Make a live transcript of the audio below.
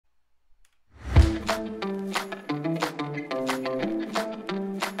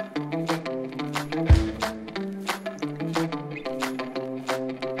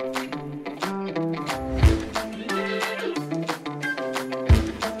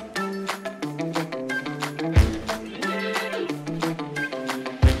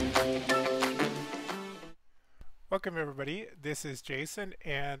Welcome everybody, this is Jason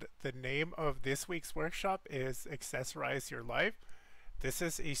and the name of this week's workshop is Accessorize Your Life. This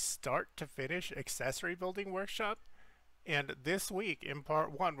is a start to finish accessory building workshop, and this week in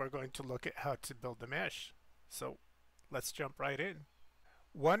part 1 we're going to look at how to build the mesh. So let's jump right in.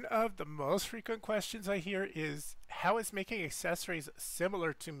 One of the most frequent questions I hear is, how is making accessories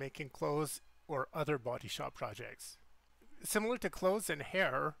similar to making clothes or other body shop projects? Similar to clothes and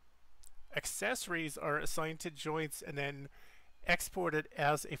hair, accessories are assigned to joints and then exported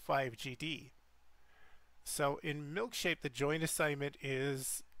as a 5GD. So in Milkshape, the joint assignment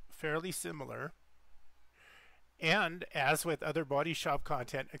is fairly similar. And as with other body shop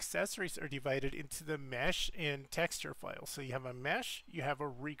content, accessories are divided into the mesh and texture files. So you have a mesh, you have a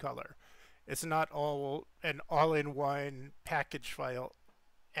recolor. It's not all an all-in-one package file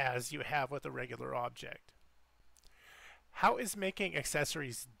as you have with a regular object. How is making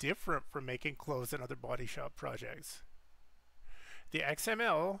accessories different from making clothes and other body shop projects? The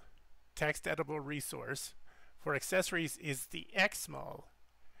XML, text editable resource, for accessories is the XML.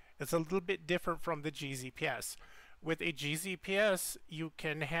 It's a little bit different from the GZPS. With a GZPS, you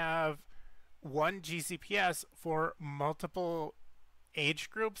can have one GZPS for multiple age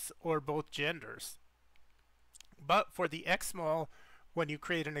groups or both genders. But for the XML, when you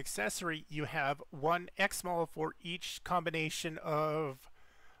create an accessory, you have one XML for each combination of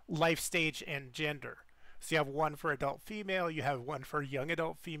life stage and gender. So you have one for adult female, you have one for young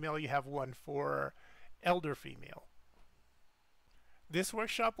adult female, you have one for elder female. This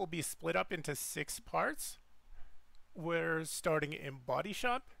workshop will be split up into 6 parts. We're starting in Body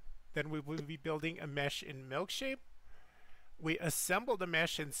Shop, then we will be building a mesh in Milkshape. We assemble the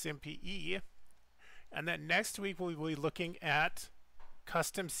mesh in SimPE, and then next week we will be looking at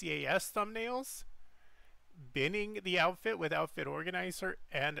custom CAS thumbnails, binning the outfit with Outfit Organizer,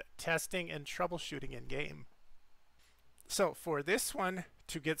 and testing and troubleshooting in game. So for this one,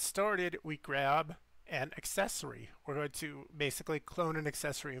 to get started, we grab an accessory. We're going to basically clone an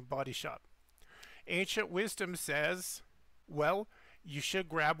accessory in Body Shop. Ancient Wisdom says, well, you should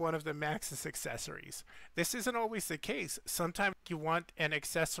grab one of the Maxis accessories. This isn't always the case. Sometimes you want an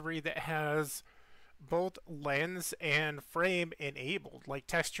accessory that has both lens and frame enabled, like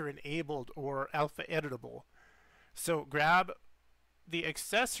texture enabled or alpha editable. So grab the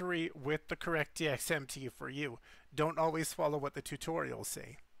accessory with the correct DXMT for you. Don't always follow what the tutorials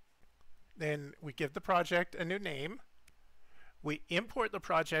say. Then we give the project a new name. We import the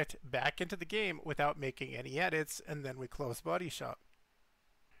project back into the game without making any edits, and then we close Body Shop.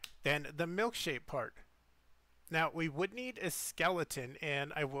 Then the Milkshape part. Now we would need a skeleton,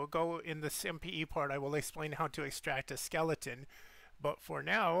 and I will go in the SimPE part, I will explain how to extract a skeleton. But for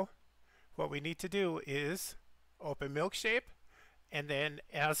now, what we need to do is open Milkshape, and then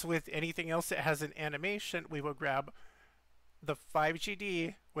as with anything else that has an animation, we will grab the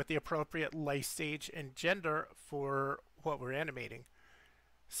 5GD with the appropriate life stage and gender for what we're animating.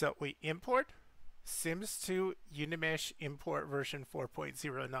 So we import Sims 2 Unimesh import version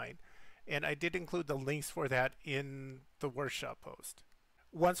 4.09. And I did include the links for that in the workshop post.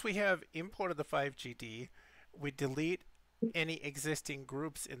 Once we have imported the 5GD, we delete any existing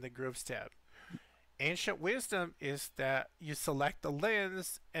groups in the Groups tab. Ancient Wisdom is that you select the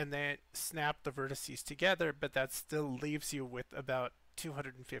lens and then snap the vertices together, but that still leaves you with about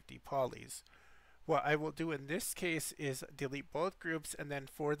 250 polys. What I will do in this case is delete both groups, and then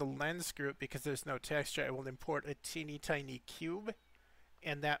for the lens group, because there's no texture, I will import a teeny tiny cube,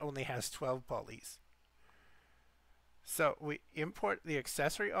 and that only has 12 polys. So we import the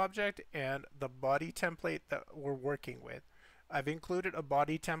accessory object and the body template that we're working with. I've included a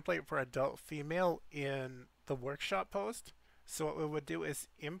body template for adult female in the workshop post. So what we would do is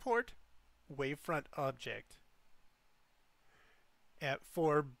import wavefront object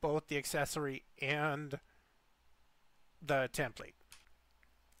for both the accessory and the template.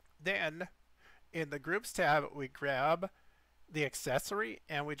 Then in the Groups tab, we grab the accessory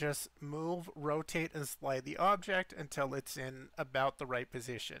and we just move, rotate, and slide the object until it's in about the right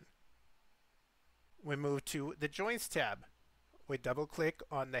position. We move to the Joints tab. We double click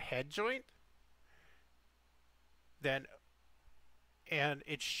on the head joint, and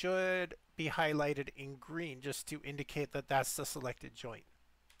it should be highlighted in green just to indicate that that's the selected joint.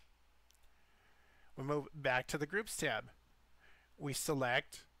 We move back to the Groups tab. We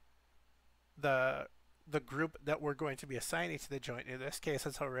select the group that we're going to be assigning to the joint. In this case,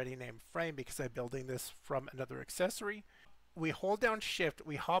 it's already named Frame because I'm building this from another accessory. We hold down Shift,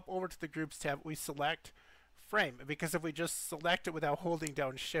 we hop over to the Groups tab, we select Frame, because if we just select it without holding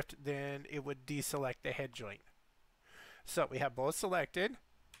down Shift, then it would deselect the head joint. So we have both selected.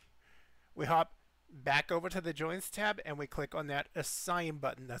 We hop Back over to the Joints tab, and we click on that Assign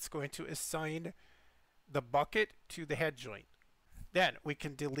button. That's going to assign the bucket to the head joint. Then we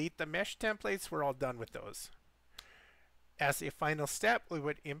can delete the mesh templates. We're all done with those. As a final step, we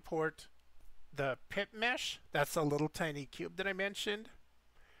would import the pip mesh. That's a little tiny cube that I mentioned,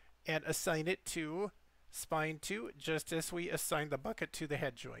 and assign it to spine 2, just as we assign the bucket to the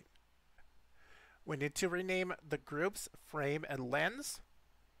head joint. We need to rename the groups frame and lens,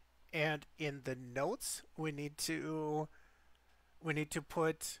 and in the notes we need to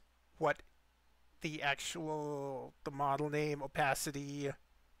put what the model name, opacity,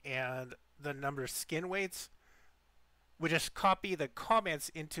 and the number of skin weights. We just copy the comments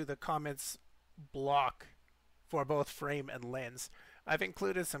into the comments block for both frame and lens. I've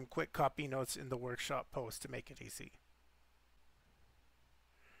included some quick copy notes in the workshop post to make it easy.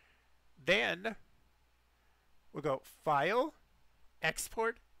 Then we go File,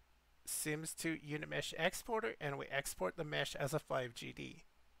 Export, Sims to Unit Mesh Exporter, and we export the mesh as a 5GD.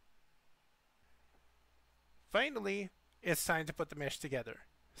 Finally, it's time to put the mesh together.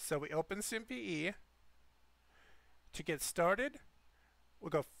 So we open SimPE. To get started, we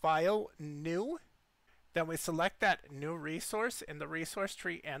go File, New. Then we select that new resource in the resource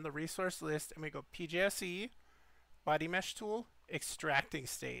tree and the resource list, and we go PJSE, Body Mesh Tool, Extracting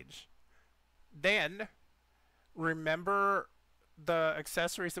Stage. Then, remember the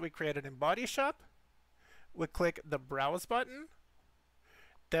accessories that we created in Body Shop? We click the Browse button.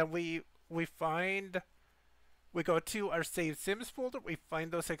 Then we go to our Saved Sims folder, we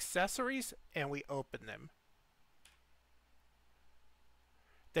find those accessories, and we open them.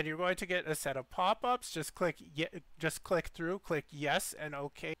 Then you're going to get a set of pop-ups. Just click through, click yes and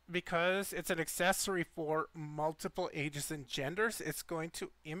OK. Because it's an accessory for multiple ages and genders, it's going to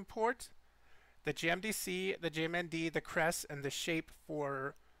import the GMDC, the GMND, the crest, and the shape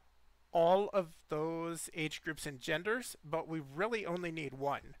for all of those age groups and genders, but we really only need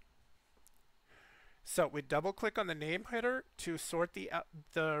one. So we double click on the name header to sort the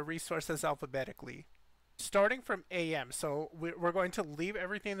resources alphabetically. Starting from AM, so we're going to leave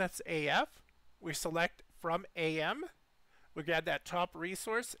everything that's AF. We select from AM, we grab that top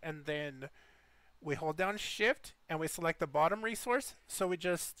resource, and then we hold down Shift and we select the bottom resource. So we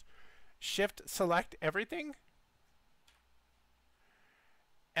just Shift select everything,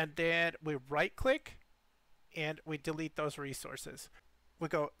 and then we right click and we delete those resources. We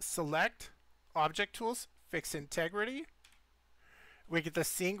go Select, Object Tools, Fix Integrity. We get the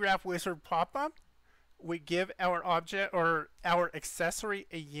Scene Graph Wizard pop-up. We give our object or our accessory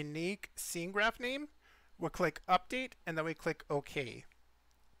a unique scene graph name. We'll click Update, and then we click OK.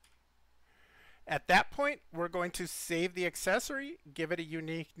 At that point, we're going to save the accessory, give it a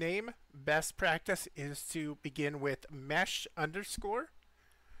unique name. Best practice is to begin with mesh underscore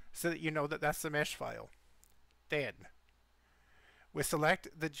so that you know that that's the mesh file. Then we select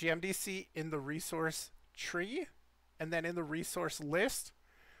the GMDC in the resource tree, and then in the resource list,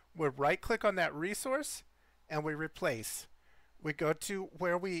 we right click on that resource and we replace. We go to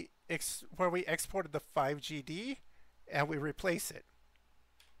where we exported the 5GD and we replace it.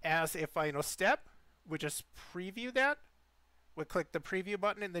 As a final step, we just preview that. We click the preview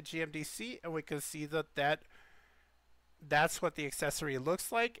button in the GMDC and we can see that's what the accessory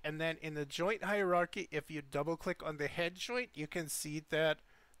looks like. And then in the joint hierarchy, if you double click on the head joint, you can see that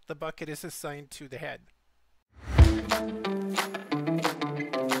the bucket is assigned to the head.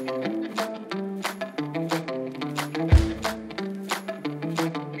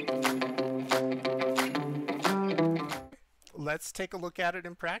 Let's take a look at it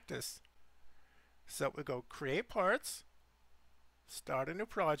in practice. So we go Create Parts, Start a new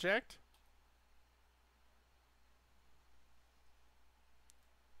project,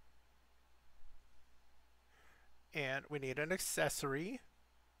 and we need an accessory.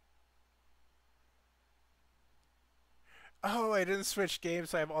 Oh, I didn't switch games,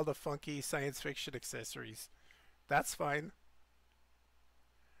 so I have all the funky science fiction accessories. That's fine.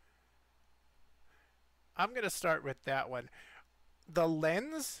 I'm going to start with that one. The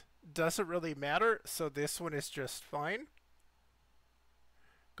lens doesn't really matter, so this one is just fine.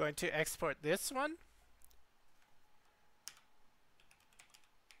 Going to export this one.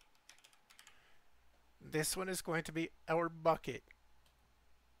 This one is going to be our bucket.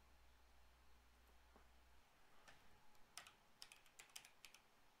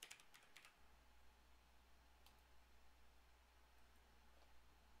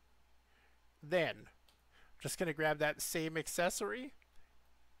 Then, I'm just going to grab that same accessory,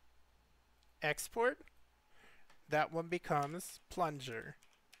 export. That one becomes plunger.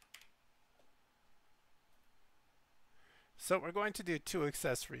 So we're going to do 2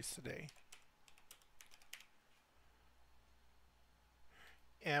 accessories today.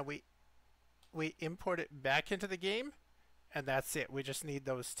 and we import it back into the game, and that's it. We just need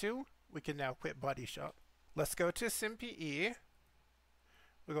those two. We can now quit Buddy Shop. Let's go to SimPE.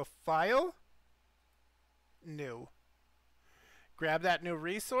 We go File, New. Grab that new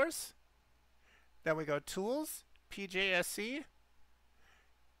resource. Then we go Tools, PJSE,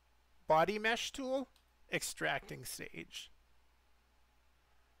 Body Mesh Tool, Extracting Stage.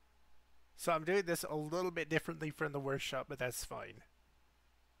 So I'm doing this a little bit differently from the workshop, but that's fine.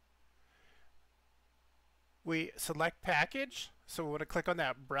 We select Package, so we want to click on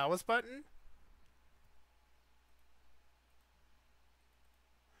that Browse button.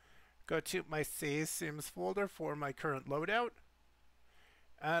 Go to my Save Sims folder for my current loadout.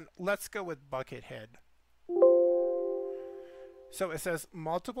 And let's go with Buckethead. So it says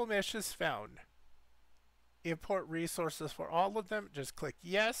multiple meshes found. Import resources for all of them. Just click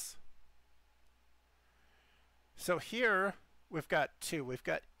yes. So here we've got two. We've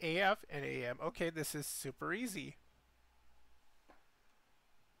got AF and AM. Okay, this is super easy.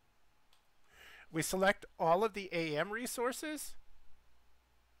 We select all of the AM resources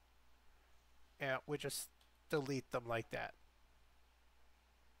and we just delete them like that.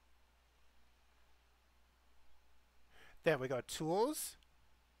 Then we go Tools,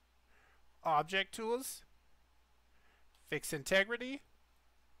 Object Tools, Fix Integrity,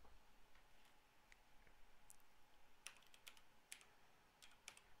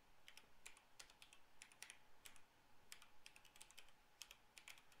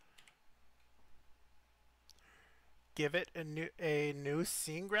 give it a new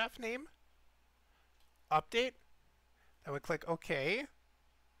scene graph name, update, then we click OK,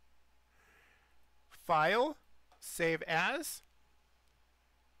 File, Save As,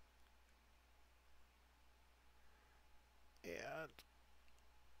 and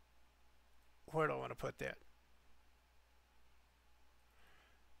where do I want to put that?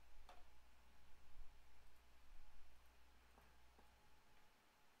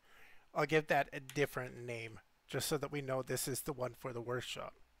 I'll give that a different name, just so that we know this is the one for the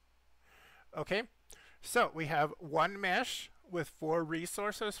workshop. Okay, so we have one mesh with 4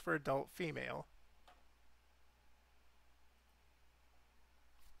 resources for adult female.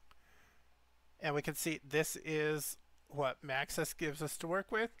 And we can see this is what Maxis gives us to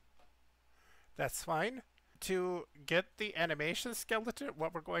work with. That's fine. To get the animation skeleton,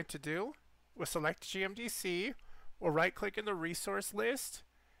 what we're going to do, we'll select GMDC, we'll right click in the resource list,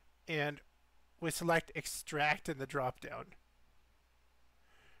 and we select extract in the drop down.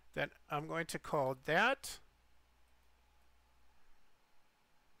 Then I'm going to call that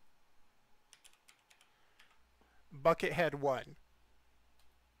Buckethead 1.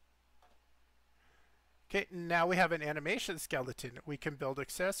 Okay, now we have an animation skeleton. We can build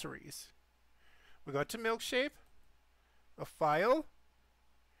accessories. We go to Milkshape, a file,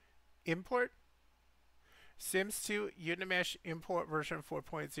 import, Sims 2 Unimesh import version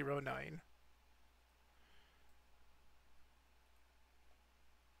 4.09.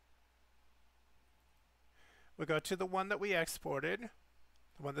 We go to the one that we exported,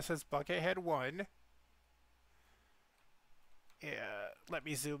 the one that says Buckethead 1. Let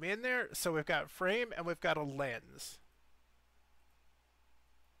me zoom in there. So we've got frame and we've got a lens.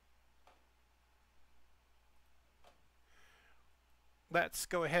 Let's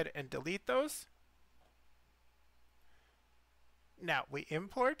go ahead and delete those. Now we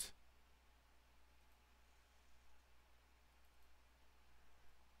import.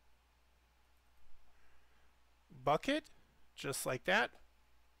 Bucket, just like that.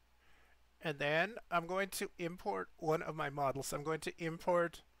 And then I'm going to import one of my models. I'm going to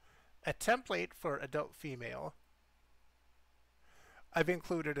import a template for adult female. I've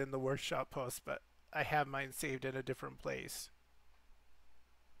included in the workshop post, but I have mine saved in a different place.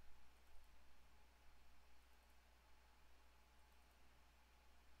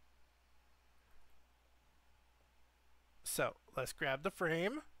 So let's grab the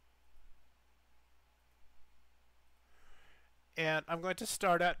frame. And I'm going to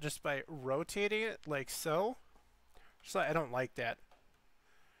start out just by rotating it like so. So I don't like that.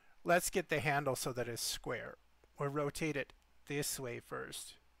 Let's get the handle so that it's square. We'll rotate it this way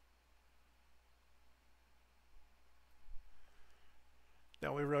first.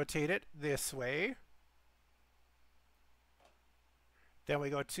 Then we rotate it this way. Then we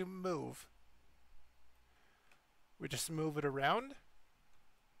go to move. We just move it around.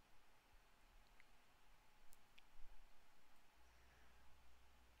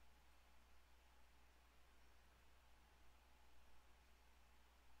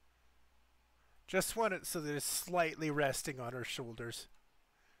 Just want it so that it's slightly resting on her shoulders.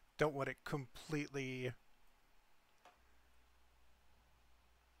 Don't want it completely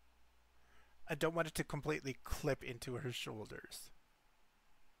I don't want it to completely clip into her shoulders.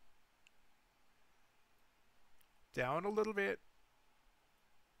 Down a little bit.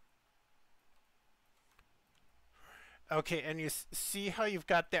 Okay, and you see how you've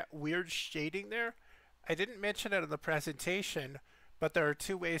got that weird shading there? I didn't mention it in the presentation, but there are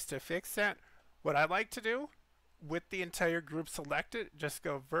two ways to fix that. What I like to do, with the entire group selected, just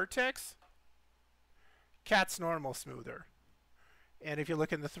go Vertex, Cat's Normal Smoother. And if you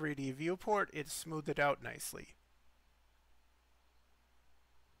look in the 3D viewport, it's smoothed it out nicely.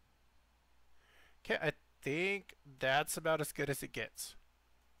 Okay, I think that's about as good as it gets.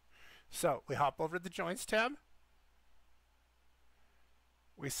 So we hop over to the Joints tab.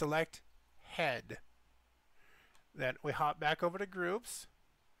 We select Head. Then we hop back over to Groups.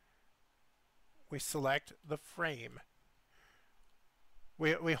 We select the frame.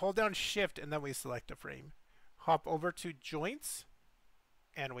 We hold down Shift and then we select a frame. Hop over to Joints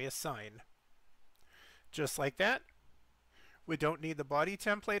and we assign. Just like that. We don't need the body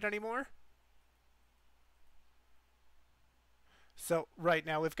template anymore. So right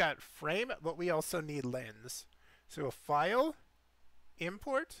now we've got frame, but we also need lens. So a File,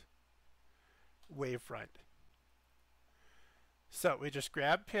 Import, Wavefront. So we just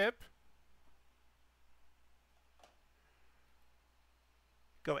grab Pip,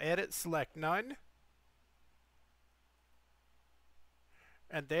 go Edit, select None,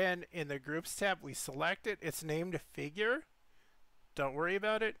 and then in the Groups tab we select it. It's named Figure. Don't worry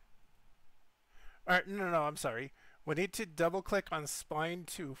about it. Alright, no, I'm sorry. We need to double click on Spine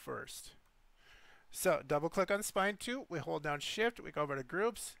 2 first. So double click on Spine 2, we hold down Shift, we go over to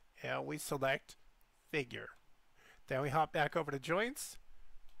Groups, and we select Figure. Then we hop back over to Joints,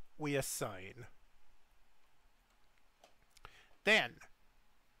 we assign. Then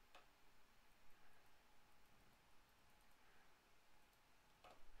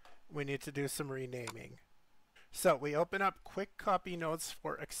we need to do some renaming. So we open up Quick Copy Notes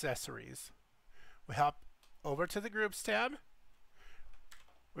for Accessories. We hop over to the Groups tab.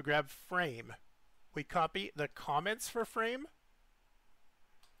 We grab Frame. We copy the comments for Frame.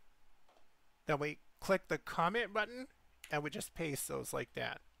 Then we click the comment button and we just paste those like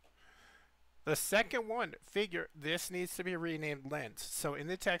that. The second one, Figure, this needs to be renamed Lens. So in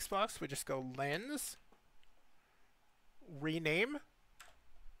the text box, we just go Lens, rename.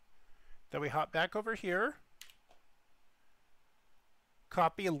 Then we hop back over here,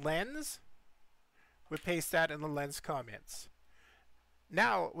 copy Lens, we paste that in the Lens comments.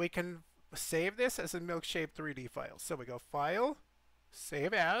 Now we can save this as a Milkshape 3D file. So we go File,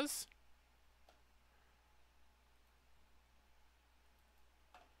 Save As.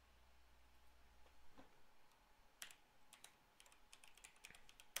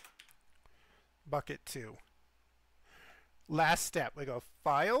 Bucket 2. Last step, we go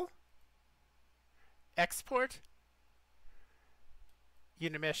File, Export,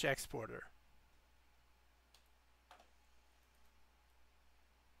 Unimesh Exporter.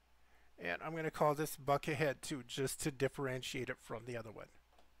 And I'm going to call this Buckethead 2 just to differentiate it from the other one.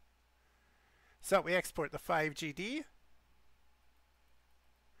 So we export the 5GD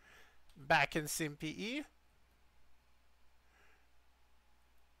back in SimPE.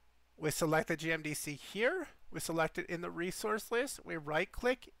 We select the GMDC here. We select it in the resource list. We right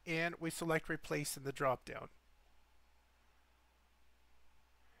click and we select Replace in the drop down.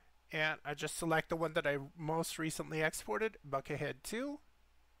 And I just select the one that I most recently exported, Buckethead 2.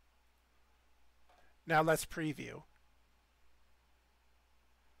 Now let's preview.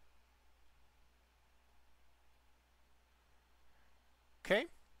 Okay.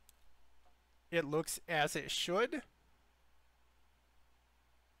 It looks as it should.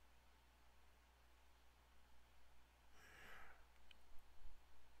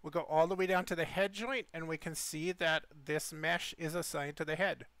 We'll go all the way down to the head joint and we can see that this mesh is assigned to the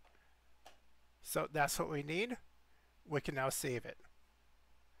head. So that's what we need. We can now save it.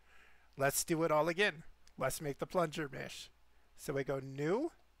 Let's do it all again. Let's make the plunger mesh. So we go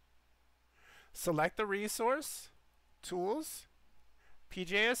New, select the resource, Tools,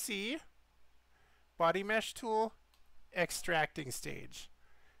 PJSE, Body Mesh Tool, Extracting Stage.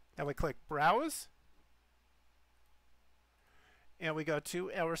 Then we click Browse, and we go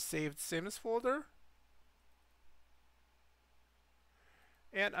to our Saved Sims folder.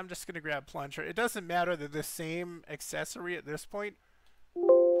 And I'm just going to grab plunger. It doesn't matter, they're the same accessory at this point.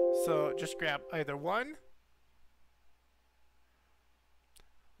 So just grab either one.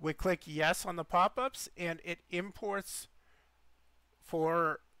 We click yes on the pop-ups and it imports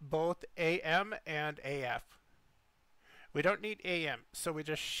for both AM and AF. We don't need AM, so we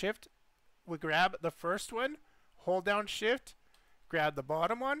just shift, we grab the first one, hold down shift, grab the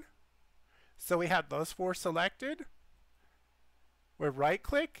bottom one, So we have those four selected. We right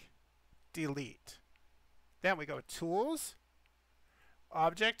click, delete. Then we go Tools,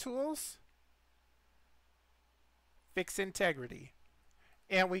 Object Tools, Fix Integrity.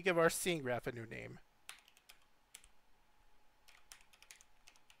 And we give our scene graph a new name.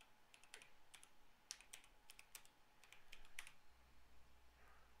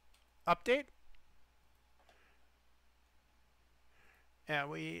 Update. And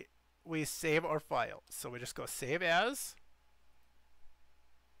we save our file. So we just go Save As.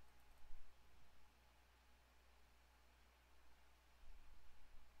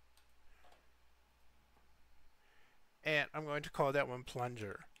 And I'm going to call that one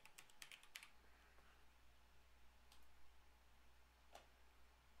Plunger.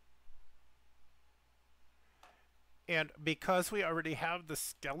 And because we already have the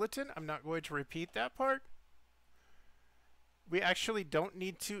skeleton, I'm not going to repeat that part. We actually don't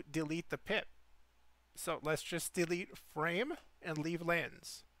need to delete the pip. So let's just delete frame and leave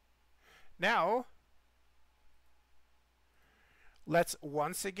lens. Now, let's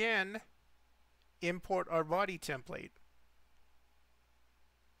once again import our body template.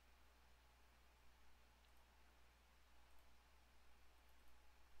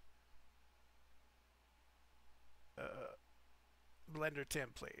 Blender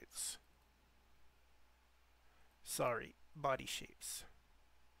templates. Sorry, body shapes.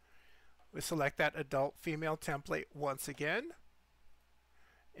 We select that adult female template once again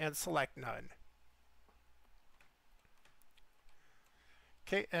and select none.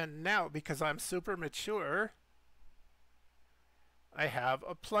 Okay, and now because I'm super mature, I have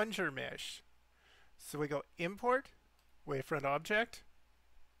a plunger mesh. So we go import, wavefront object,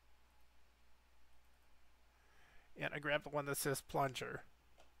 and I grab the one that says plunger.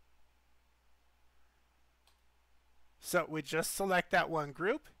 So we just select that one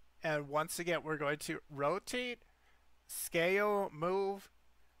group, and once again we're going to rotate, scale, move,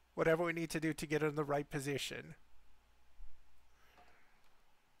 whatever we need to do to get it in the right position.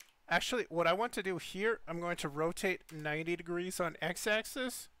 Actually, what I want to do here, I'm going to rotate 90 degrees on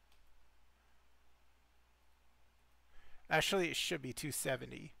x-axis. Actually, it should be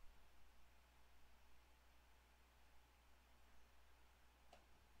 270.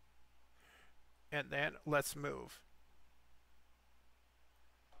 And then let's move.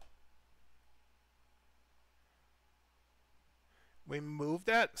 We move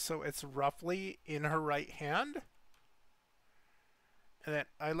that so it's roughly in her right hand. And then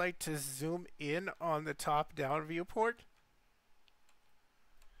I like to zoom in on the top down viewport.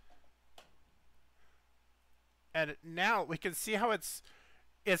 And now we can see how it's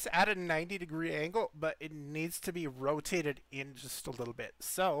at a 90-degree angle, but it needs to be rotated in just a little bit.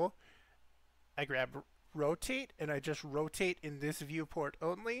 So I grab rotate and I just rotate in this viewport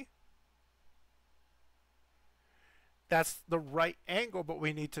only. That's the right angle, but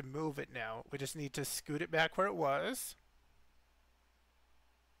we need to move it now. We just need to scoot it back where it was.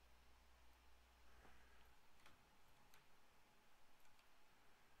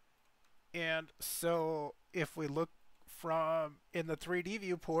 And so if we look from in the 3D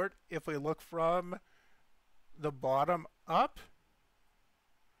viewport, if we look from the bottom up,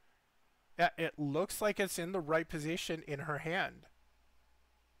 it looks like it's in the right position in her hand.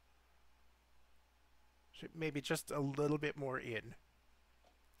 Maybe just a little bit more in.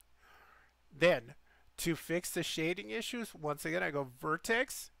 Then, to fix the shading issues, once again I go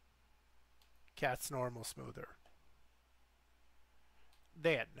Vertex, Cat's Normal Smoother.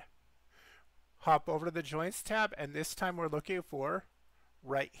 Then, hop over to the Joints tab, and this time we're looking for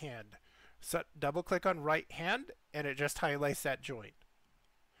right hand. So double click on right hand, and it just highlights that joint.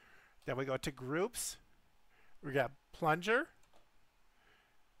 Then we go to Groups. We got Plunger.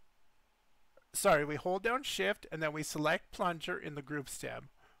 Sorry, we hold down Shift, and then we select Plunger in the Groups tab.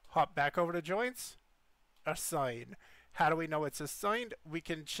 Hop back over to Joints. Assign. How do we know it's assigned? We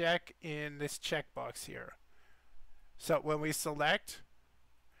can check in this checkbox here. So when we select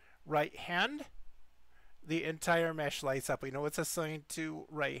right hand, the entire mesh lights up. We know it's assigned to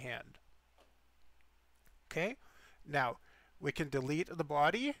right hand. Okay, now we can delete the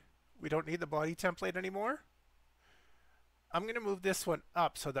body. We don't need the body template anymore. I'm going to move this one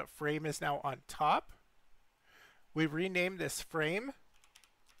up so that frame is now on top. We rename this frame.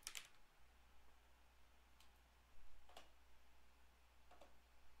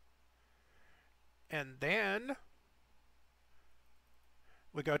 And then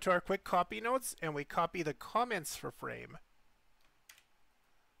we go to our quick copy notes and we copy the comments for frame.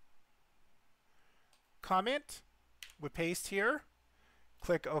 Comment, we paste here,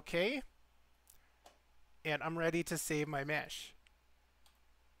 click OK, and I'm ready to save my mesh.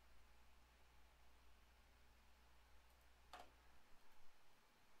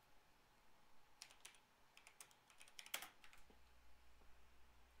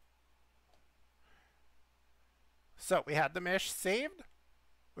 So we had the mesh saved.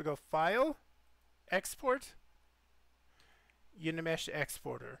 We go File, Export, Unimesh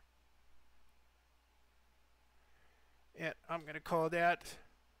Exporter. And I'm going to call that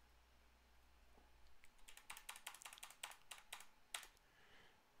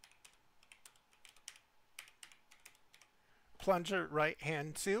plunger right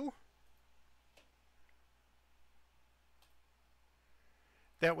hand 2.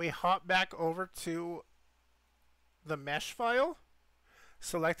 Then we hop back over to the mesh file,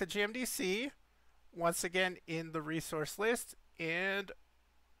 select the GMDC, once again in the resource list, and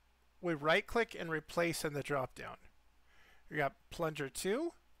we right click and replace in the drop down. We got plunger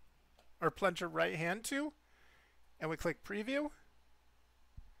 2 or plunger right hand 2, and we click preview.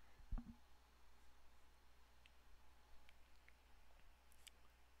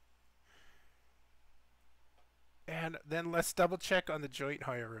 And then let's double check on the joint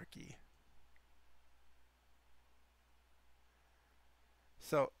hierarchy.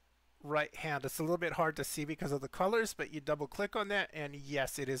 So right hand, it's a little bit hard to see because of the colors, but you double click on that and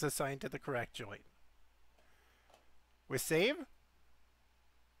yes, it is assigned to the correct joint. We save.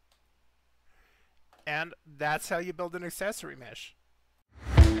 And that's how you build an accessory mesh.